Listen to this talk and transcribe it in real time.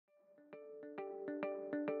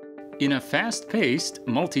In a fast-paced,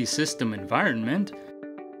 multi-system environment,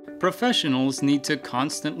 professionals need to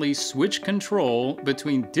constantly switch control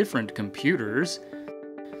between different computers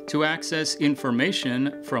to access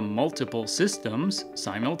information from multiple systems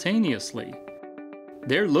simultaneously.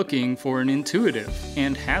 They're looking for an intuitive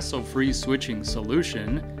and hassle-free switching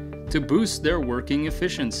solution to boost their working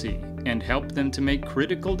efficiency and help them to make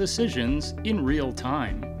critical decisions in real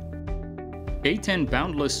time. ATEN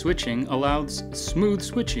Boundless Switching allows smooth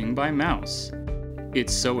switching by mouse.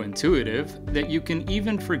 It's so intuitive that you can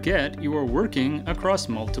even forget you are working across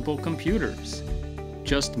multiple computers.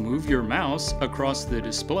 Just move your mouse across the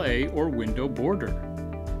display or window border.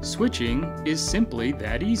 Switching is simply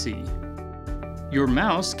that easy. Your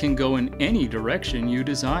mouse can go in any direction you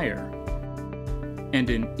desire.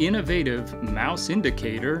 And an innovative mouse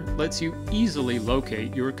indicator lets you easily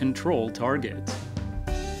locate your control target.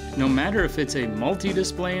 No matter if it's a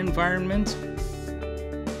multi-display environment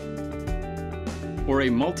or a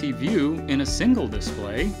multi-view in a single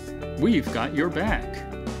display, we've got your back.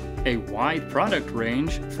 A wide product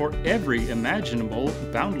range for every imaginable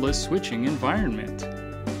boundless switching environment.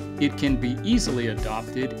 It can be easily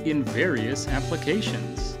adopted in various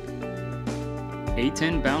applications.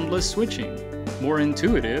 ATEN Boundless Switching, more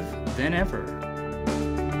intuitive than ever.